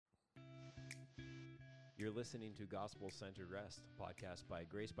You're listening to Gospel Centered Rest, a podcast by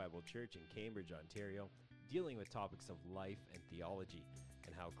Grace Bible Church in Cambridge, Ontario, dealing with topics of life and theology,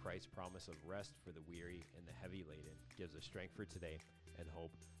 and how Christ's promise of rest for the weary and the heavy laden gives us strength for today and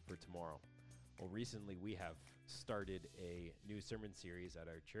hope for tomorrow. Well, recently we have started a new sermon series at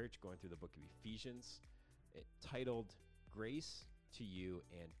our church going through the book of Ephesians, titled Grace to You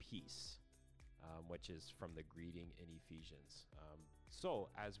and Peace, which is from the greeting in Ephesians. So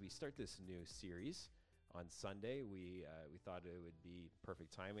as we start this new series on Sunday, we thought it would be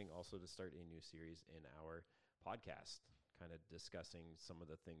perfect timing also to start a new series in our podcast, kind of discussing some of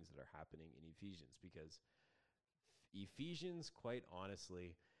the things that are happening in Ephesians, because Ephesians, quite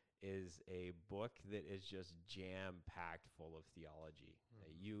honestly, is a book that is just jam-packed full of theology.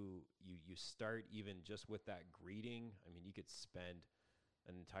 You start even just with that greeting. I mean, you could spend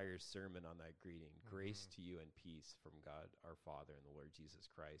an entire sermon on that greeting. Grace to you and peace from God our Father and the Lord Jesus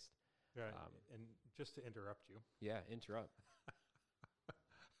Christ. Yeah, and just to interrupt you. Yeah, interrupt.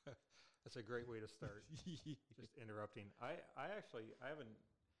 That's a great way to start. Just interrupting. I haven't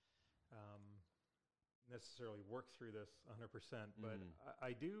necessarily worked through this 100%, but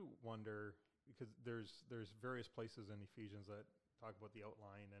I do wonder, because there's various places in Ephesians that talk about the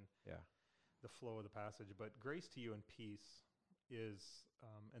outline and the flow of the passage. But grace to you and peace is,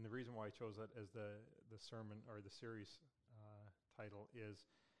 and the reason why I chose that as the sermon or the series title is,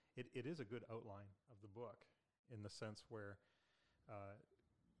 it is a good outline of the book, in the sense where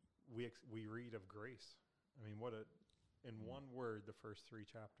we read of grace. I mean, in one word, the first three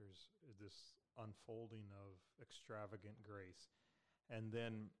chapters, this unfolding of extravagant grace. And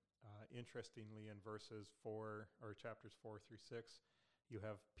then, interestingly, in chapters 4 through 6, you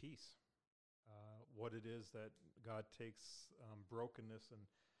have peace. What it is that God takes brokenness and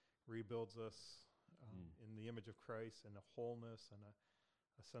rebuilds us in the image of Christ, and a wholeness and a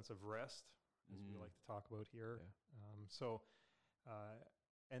sense of rest, as we like to talk about here.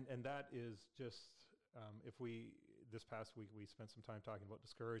 And that is just, this past week we spent some time talking about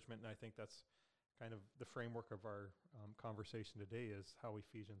discouragement, and I think that's kind of the framework of our conversation today, is how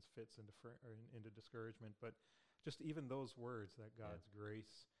Ephesians fits into discouragement. But just even those words, that God's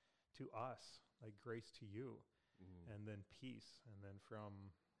grace to us, like grace to you, and then peace, and then from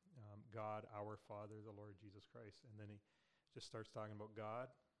God our Father, the Lord Jesus Christ. And then he just starts talking about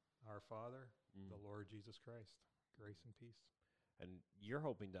God our Father, the Lord Jesus Christ, grace and peace. And you're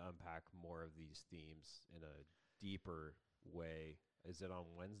hoping to unpack more of these themes in a deeper way. Is it on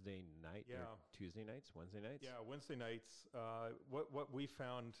Wednesday night or Tuesday nights, Wednesday nights? Yeah, Wednesday nights. What we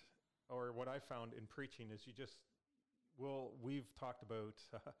found, or what I found in preaching, is we've talked about,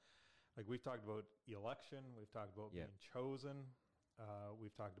 we've talked about election, we've talked about being chosen,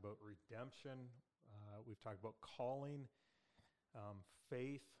 we've talked about redemption, we've talked about calling,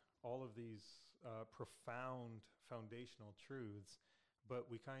 faith, all of these profound foundational truths, but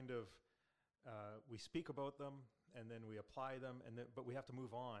we kind of, we speak about them, and then we apply them, but we have to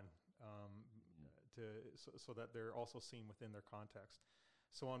move on so that they're also seen within their context.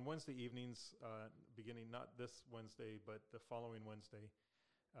 So on Wednesday evenings, beginning not this Wednesday, but the following Wednesday,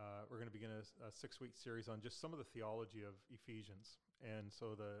 we're going to begin a 6-week series on just some of the theology of Ephesians. And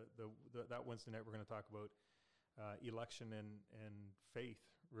so that Wednesday night, we're going to talk about election and faith,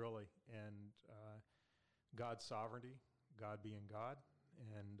 really, and God's sovereignty, God being God,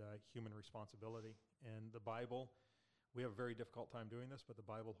 and human responsibility. And the Bible, we have a very difficult time doing this, but the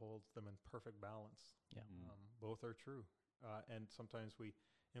Bible holds them in perfect balance. Yeah. Both are true. And sometimes we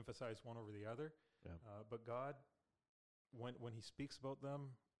emphasize one over the other. But God, when he speaks about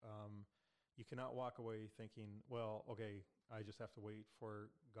them, you cannot walk away thinking, well, okay, I just have to wait for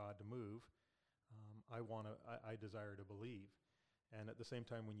God to move. I desire to believe. And at the same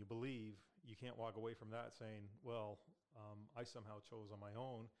time, when you believe, you can't walk away from that saying, well, I somehow chose on my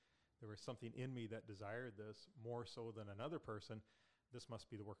own. There was something in me that desired this more so than another person. This must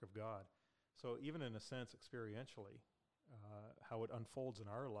be the work of God. So even in a sense, experientially, how it unfolds in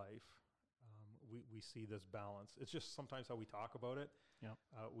our life, we see this balance. It's just sometimes how we talk about it. Yeah.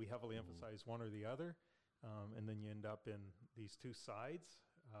 We heavily emphasize one or the other, and then you end up in these two sides.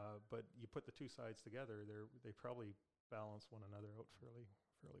 But you put the two sides together, they probably balance one another out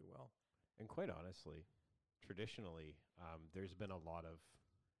fairly well. And quite honestly, traditionally, there's been a lot of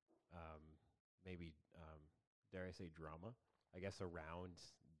dare I say, drama, I guess, around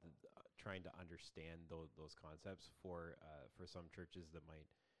trying to understand those concepts for some churches that might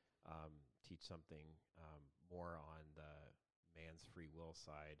teach something more on the man's free will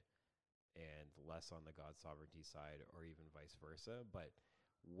side and less on the God sovereignty side, or even vice versa. But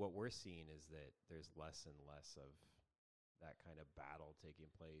what we're seeing is that there's less and less of that kind of battle taking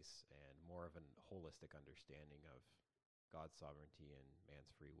place and more of a holistic understanding of God's sovereignty and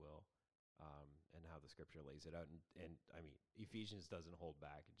man's free will, and how the scripture lays it out. And I mean, Ephesians doesn't hold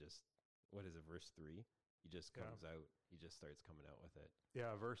back. It just, what is it, verse 3? He just comes out. He just starts coming out with it.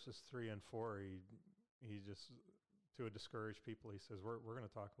 Yeah, verses 3 and 4, he just, to discourage people, he says, we're going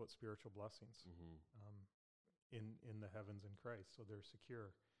to talk about spiritual blessings in the heavens in Christ, so they're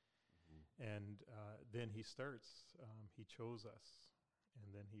secure. And then he starts, he chose us,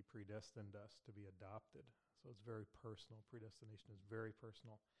 and then he predestined us to be adopted. So it's very personal. Predestination is very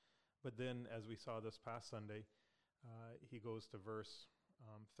personal. But then, as we saw this past Sunday, he goes to verse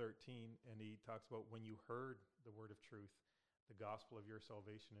 13, and he talks about when you heard the word of truth, the gospel of your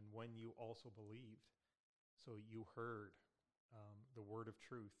salvation, and when you also believed. So you heard the word of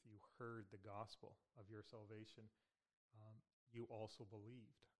truth. You heard the gospel of your salvation. You also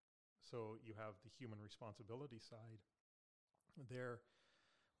believed. So you have the human responsibility side there,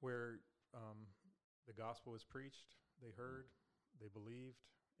 where the gospel was preached, they heard, they believed,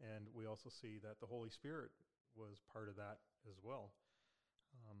 and we also see that the Holy Spirit was part of that as well.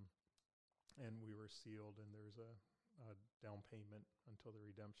 And we were sealed, and there's a down payment until the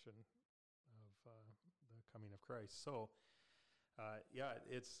redemption of the coming of Christ. So,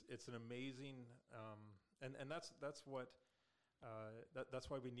 it's an amazing, and that's what that's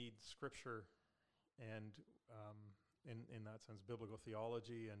why we need Scripture, and in that sense, biblical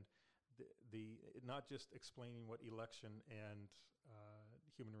theology, and the not just explaining what election and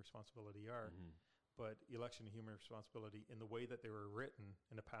human responsibility are, but election and human responsibility in the way that they were written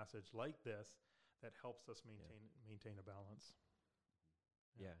in a passage like this that helps us maintain a balance.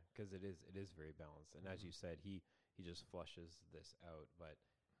 Yeah, because it is very balanced, and as you said, he just flushes this out. But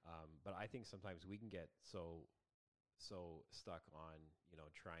I think sometimes we can get so stuck on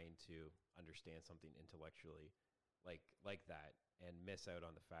trying to understand something intellectually, like that, and miss out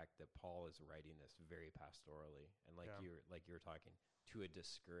on the fact that Paul is writing this very pastorally, and you're talking to a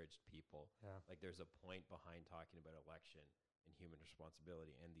discouraged people. Yeah. Like there's a point behind talking about election and human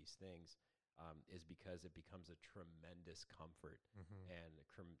responsibility and these things, is because it becomes a tremendous comfort and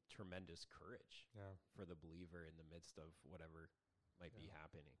tremendous courage for the believer in the midst of whatever might be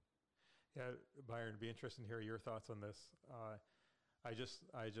happening. Yeah, Byron, it'd be interesting to hear your thoughts on this. I just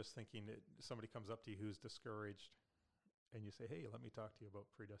thinking that somebody comes up to you who's discouraged, and you say, "Hey, let me talk to you about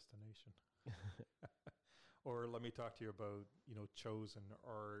predestination," or "Let me talk to you about chosen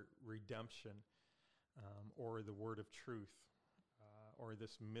or redemption, or the word of truth, or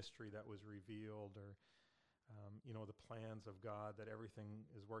this mystery that was revealed, or the plans of God, that everything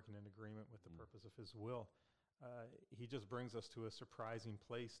is working in agreement with the purpose of His will." He just brings us to a surprising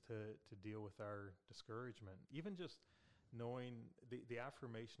place to deal with our discouragement. Even just knowing the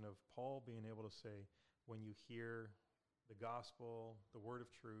affirmation of Paul being able to say, when you hear the gospel, the word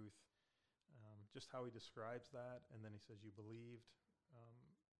of truth, just how he describes that, and then he says, you believed.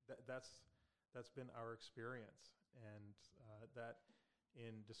 That's been our experience, and that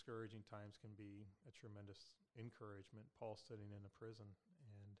in discouraging times can be a tremendous encouragement. Paul's sitting in a prison,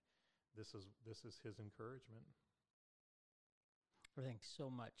 and this is his encouragement. I think so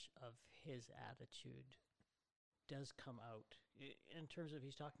much of his attitude does come out in terms of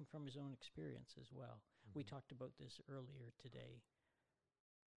he's talking from his own experience as well. We talked about this earlier today,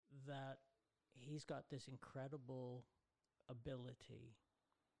 that he's got this incredible ability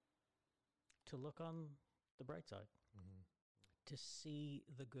to look on the bright side, to see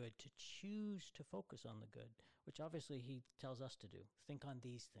the good, to choose to focus on the good, which obviously he tells us to do. Think on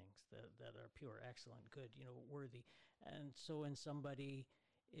these things that are pure, excellent, good, worthy. And so when somebody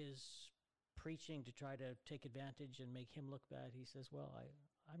is preaching to try to take advantage and make him look bad, he says, well,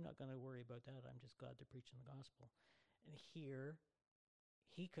 I'm not going to worry about that. I'm just glad they're preaching the gospel. And here,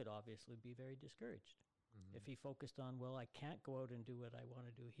 he could obviously be very discouraged if he focused on, well, I can't go out and do what I want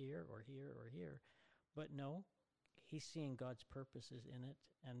to do here or here or here. But no, he's seeing God's purposes in it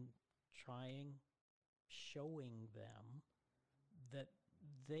and showing them that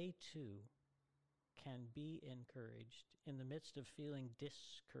they too can be encouraged in the midst of feeling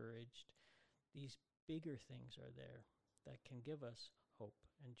discouraged. These bigger things are there that can give us hope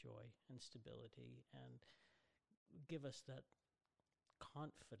and joy and stability and give us that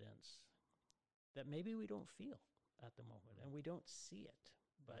confidence that maybe we don't feel at the moment and we don't see it,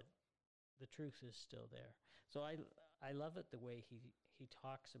 but the truth is still there. So I love it the way he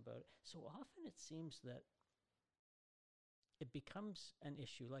talks about it. So often it seems that it becomes an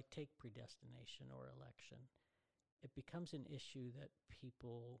issue, like take predestination or election. It becomes an issue that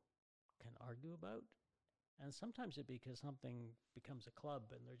people can argue about And sometimes it because something becomes a club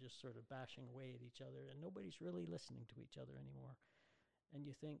and they're just sort of bashing away at each other and nobody's really listening to each other anymore. And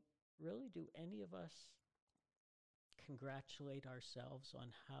you think, really, do any of us congratulate ourselves on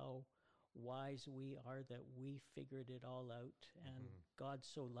how wise we are that we figured it all out and God's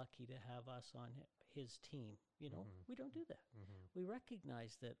so lucky to have us on his team? You know, we don't do that. We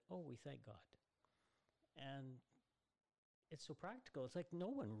recognize that, oh, we thank God. And it's so practical. It's like no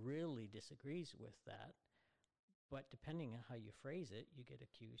one really disagrees with that. But depending on how you phrase it, you get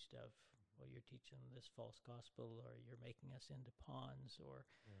accused of, well, you're teaching this false gospel, or you're making us into pawns, or,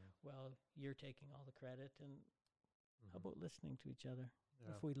 well, you're taking all the credit. And how about listening to each other?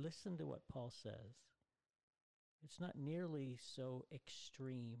 Yeah. If we listen to what Paul says, it's not nearly so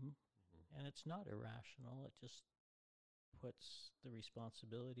extreme, and it's not irrational. It just puts the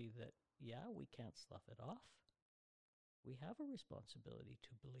responsibility that, yeah, we can't slough it off. We have a responsibility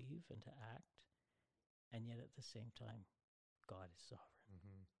to believe and to act. And yet at the same time, God is sovereign.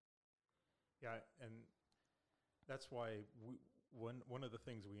 Yeah, and that's why one of the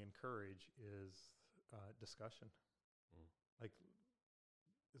things we encourage is discussion. Like,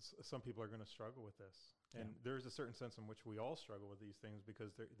 some people are going to struggle with this. And there's a certain sense in which we all struggle with these things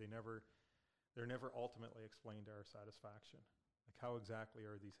because they're never ultimately explained to our satisfaction. Like, how exactly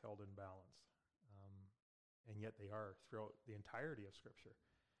are these held in balance? And yet they are throughout the entirety of Scripture.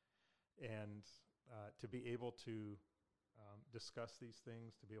 And to be able to discuss these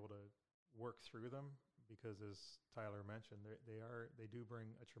things, to be able to work through them, because as Tyler mentioned, they do bring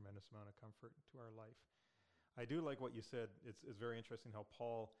a tremendous amount of comfort to our life. I do like what you said. It's very interesting how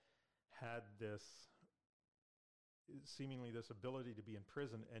Paul had this seemingly this ability to be in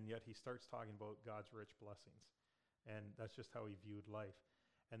prison, and yet he starts talking about God's rich blessings, and that's just how he viewed life.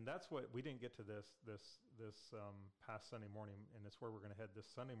 And that's what we didn't get to this past Sunday morning, and it's where we're going to head this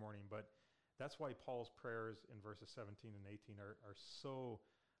Sunday morning. But that's why Paul's prayers in verses 17 and 18 are so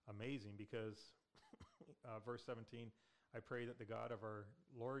amazing, because verse 17, I pray that the God of our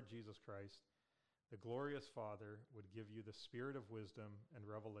Lord Jesus Christ, the glorious Father, would give you the spirit of wisdom and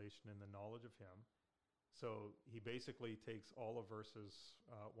revelation in the knowledge of him. So he basically takes all of verses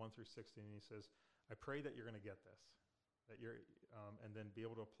 1 through 16, and he says, I pray that you're going to get this, that you're, and then be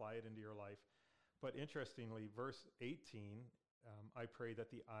able to apply it into your life. But interestingly, verse 18, I pray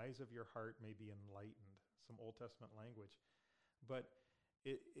that the eyes of your heart may be enlightened. Some Old Testament language. But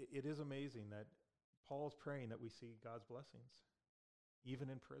it is amazing that Paul's praying that we see God's blessings, even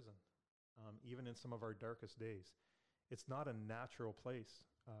in prison, even in some of our darkest days. It's not a natural place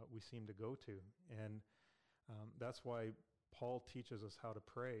we seem to go to. And that's why Paul teaches us how to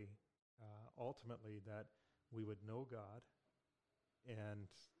pray, ultimately, that we would know God, and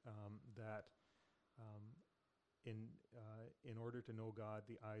that in order to know God,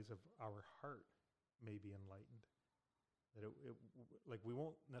 the eyes of our heart may be enlightened. That like, we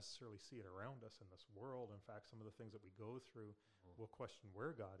won't necessarily see it around us in this world. In fact, some of the things that we go through, we'll question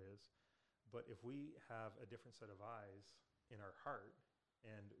where God is. But if we have a different set of eyes in our heart,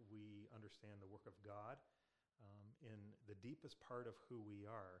 and we understand the work of God in the deepest part of who we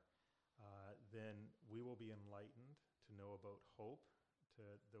are, then we will be enlightened to know about hope, to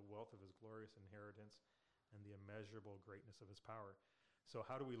the wealth of his glorious inheritance, and the immeasurable greatness of his power. So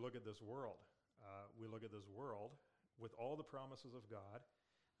how do we look at this world? We look at this world with all the promises of God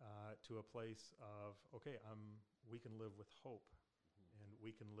to a place of, okay, we can live with hope, and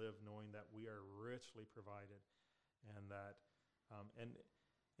we can live knowing that we are richly provided, and that, and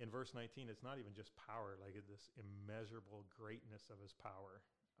in verse 19, it's not even just power, like this immeasurable greatness of his power,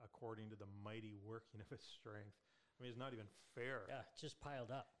 according to the mighty working of his strength. I mean, it's not even fair. Yeah, just piled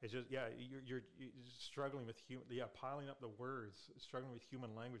up. It's just, you're struggling with piling up the words, struggling with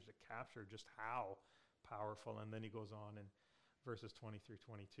human language to capture just how powerful. And then he goes on in verses 20 through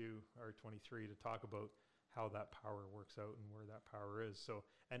 22 or 23 to talk about how that power works out and where that power is. So,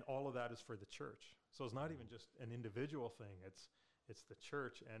 and all of that is for the church. So it's not even just an individual thing. It's the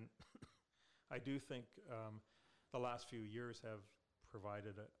church. And I do think the last few years have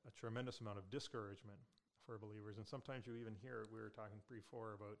provided a tremendous amount of discouragement for believers. And sometimes you even hear, we were talking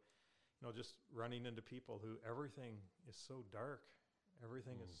before about, just running into people who everything is so dark.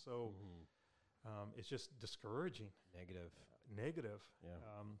 Everything is so, it's just discouraging. Negative. Yeah.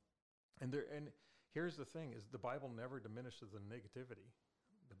 And here's the thing, is the Bible never diminishes the negativity.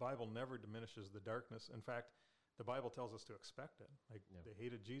 The Bible never diminishes the darkness. In fact, the Bible tells us to expect it. Like, they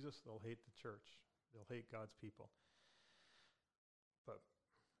hated Jesus, they'll hate the church. They'll hate God's people. But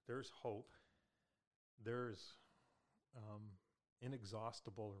there's hope. There's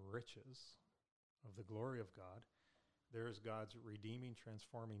inexhaustible riches of the glory of God. There's God's redeeming,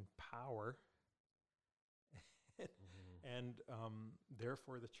 transforming power. And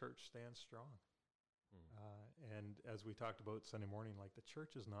therefore the church stands strong. And as we talked about Sunday morning, like the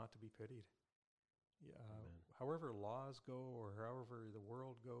church is not to be pitied. However laws go or however the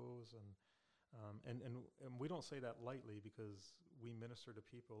world goes, and we don't say that lightly, because we minister to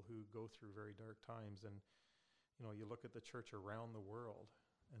people who go through very dark times. And, you know, you look at the church around the world,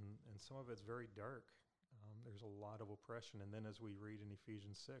 and some of it's very dark. There's a lot of oppression. And then as we read in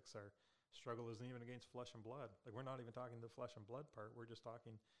Ephesians 6, our struggle isn't even against flesh and blood. Like, we're not even talking the flesh and blood part. We're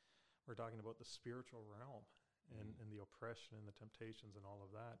talking about the spiritual realm and the oppression and the temptations and all of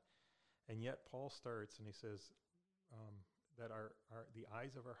that. And yet Paul starts and he says that the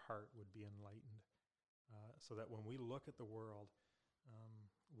eyes of our heart would be enlightened, so that when we look at the world,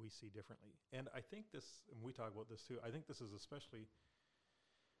 we see differently. And I think this, and we talk about this too, I think this is especially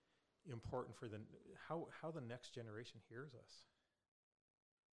important for how the next generation hears us.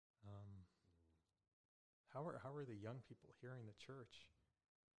 How are the young people hearing the church?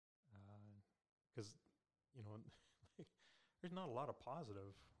 Because, you know, there's not a lot of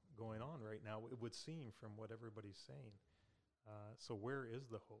positive going on right now, it would seem, from what everybody's saying. So where is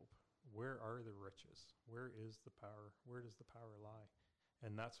the hope? Where are the riches? Where is the power? Where does the power lie?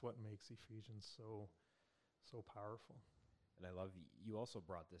 And that's what makes Ephesians so powerful. And I love you also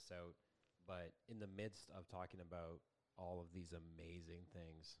brought this out, but in the midst of talking about all of these amazing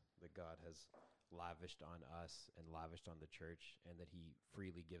things that God has lavished on us and lavished on the church, and that he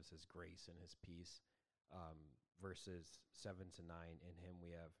freely gives his grace and his peace, verses 7 to 9, in him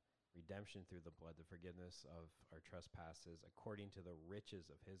we have redemption through the blood, the forgiveness of our trespasses, according to the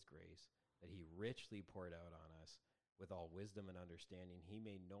riches of his grace, that he richly poured out on us. With all wisdom and understanding, he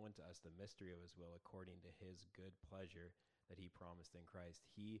made known to us the mystery of his will, according to his good pleasure that he promised in Christ.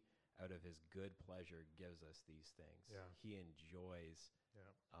 He, out of his good pleasure, gives us these things. Yeah. He enjoys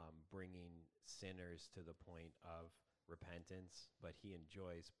bringing sinners to the point of repentance, but he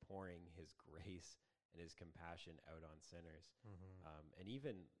enjoys pouring his grace and his compassion out on sinners. And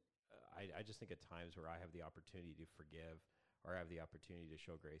even I just think at times where I have the opportunity to forgive, or I have the opportunity to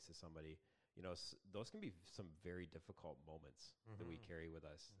show grace to somebody, you know, those can be some very difficult moments that we carry with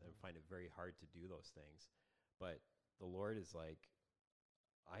us, and find it very hard to do those things. But the Lord is like,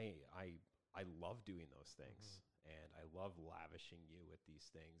 I love doing those things, and I love lavishing you with these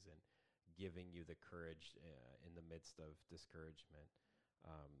things and giving you the courage in the midst of discouragement.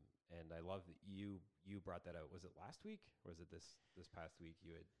 And I love that you brought that out. Was it last week, or was it this past week?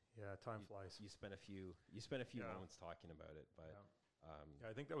 Time flies. You spent a few moments talking about it, but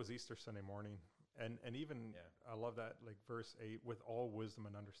I think that was Easter Sunday morning, and even I love that, like verse 8, with all wisdom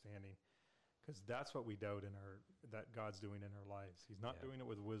and understanding, because that's what we doubt that God's doing in our lives. He's not doing it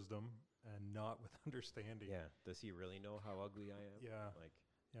with wisdom and not with understanding. Yeah. Does he really know how ugly I am?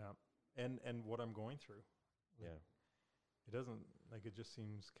 Yeah. And what I'm going through. Like, it doesn't, like, it just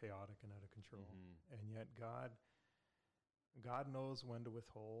seems chaotic and out of control. And yet God knows when to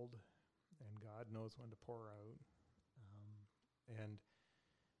withhold, and God knows when to pour out.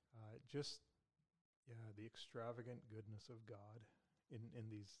 The extravagant goodness of God in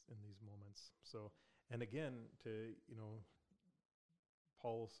these moments. So, and again, it'll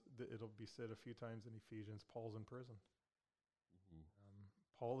be said a few times in Ephesians, Paul's in prison.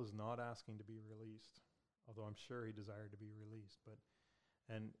 Paul is not asking to be released, although I'm sure he desired to be released.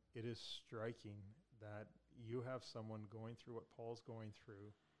 And it is striking that you have someone going through what Paul's going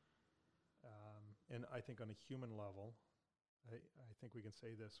through. And I think on a human level, I think we can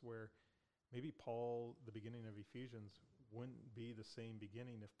say this, where maybe Paul, the beginning of Ephesians, wouldn't be the same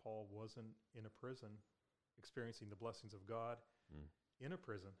beginning if Paul wasn't in a prison experiencing the blessings of God in a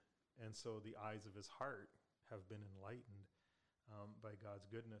prison. And so the eyes of his heart have been enlightened by God's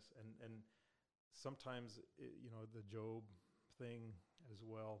goodness. And sometimes, the Job thing as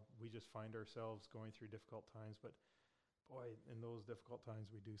well, we just find ourselves going through difficult times. But boy, in those difficult times,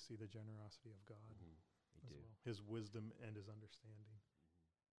 we do see the generosity of God as well. His wisdom and his understanding.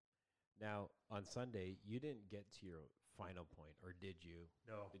 Now, on Sunday, you didn't get to your final point, or did you?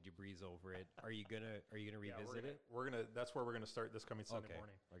 No. Did you breeze over it? Are you gonna revisit it? That's where we're gonna start this coming Sunday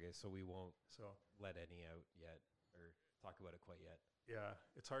morning. Okay, so we won't let any out yet, or talk about it quite yet. Yeah,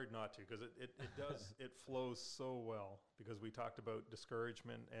 it's hard not to, because it does, it flows so well, because we talked about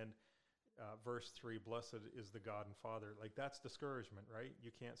discouragement, and verse 3, blessed is the God and Father. Like, that's discouragement, right?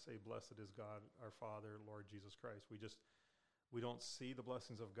 You can't say blessed is God, our Father, Lord Jesus Christ. We don't see the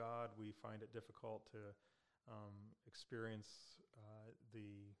blessings of God. We find it difficult to experience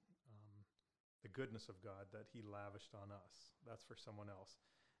the goodness of God that he lavished on us. That's for someone else.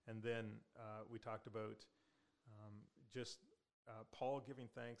 And then we talked about Paul giving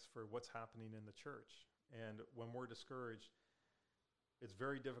thanks for what's happening in the church, And when we're discouraged, it's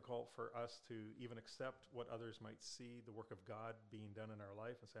very difficult for us to even accept what others might see, the work of God being done in our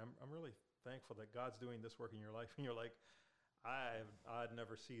life, and say, I'm really thankful that God's doing this work in your life. And you're like, I'd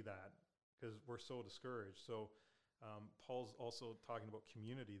never see that, because we're so discouraged. So Paul's also talking about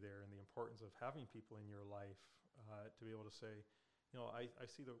community there and the importance of having people in your life to be able to say, I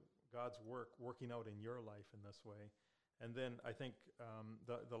see God's working out in your life in this way. And then I think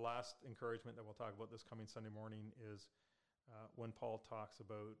the last encouragement that we'll talk about this coming Sunday morning is when Paul talks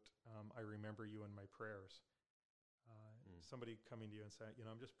about, I remember you in my prayers. Somebody coming to you and saying,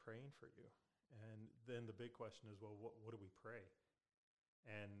 I'm just praying for you. And then the big question is, well, what do we pray?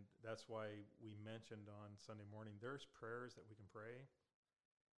 And that's why we mentioned on Sunday morning, there's prayers that we can pray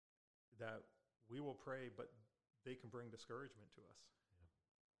that we will pray, but they can bring discouragement to us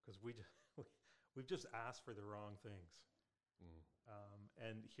because we've just asked for the wrong things.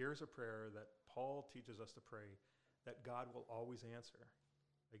 And here's a prayer that Paul teaches us to pray that God will always answer.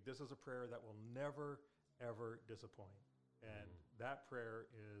 Like, this is a prayer that will never, ever disappoint. And that prayer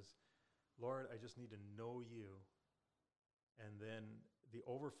is, Lord, I just need to know you. And then the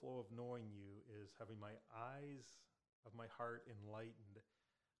overflow of knowing you is having my eyes of my heart enlightened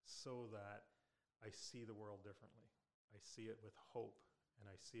so that I see the world differently. I see it with hope, and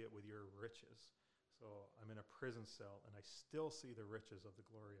I see it with your riches. So I'm in a prison cell, and I still see the riches of the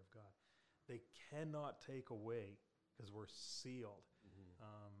glory of God. They cannot take away, because we're sealed.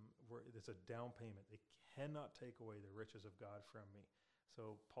 It's a down payment. They cannot take away the riches of God from me.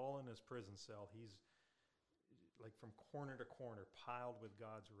 So Paul in his prison cell, he's like from corner to corner, piled with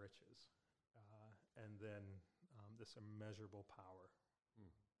God's riches. And then this immeasurable power,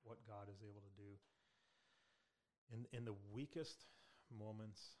 what God is able to do in the weakest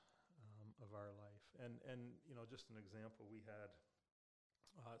moments of our life. And just an example, we had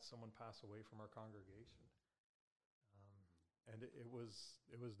someone pass away from our congregation. And it was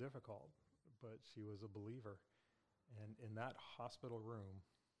difficult, but she was a believer. And in that hospital room,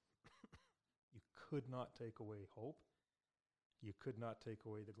 you could not take away hope. You could not take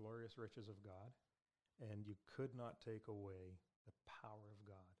away the glorious riches of God. And you could not take away the power of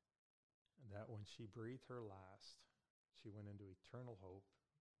God. And that when she breathed her last, she went into eternal hope,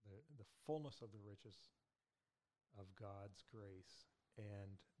 the fullness of the riches of God's grace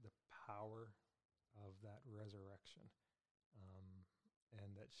and the power of that resurrection.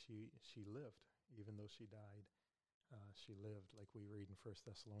 And that she lived, even though she died. She lived, like we read in 1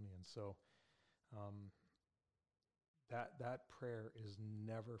 Thessalonians. So that prayer is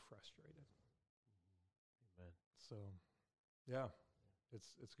never frustrated. Amen. So, yeah,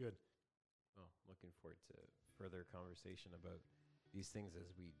 it's good. Well, looking forward to further conversation about these things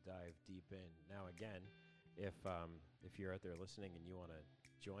as we dive deep in. Now, again, if you're out there listening and you want to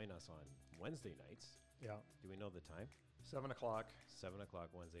join us on Wednesday nights, do we know the time? 7 o'clock. 7 o'clock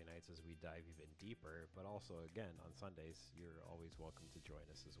Wednesday nights as we dive even deeper. But also, again, on Sundays, you're always welcome to join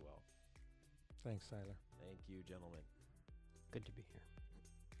us as well. Thanks, Tyler. Thank you, gentlemen. Good to be here.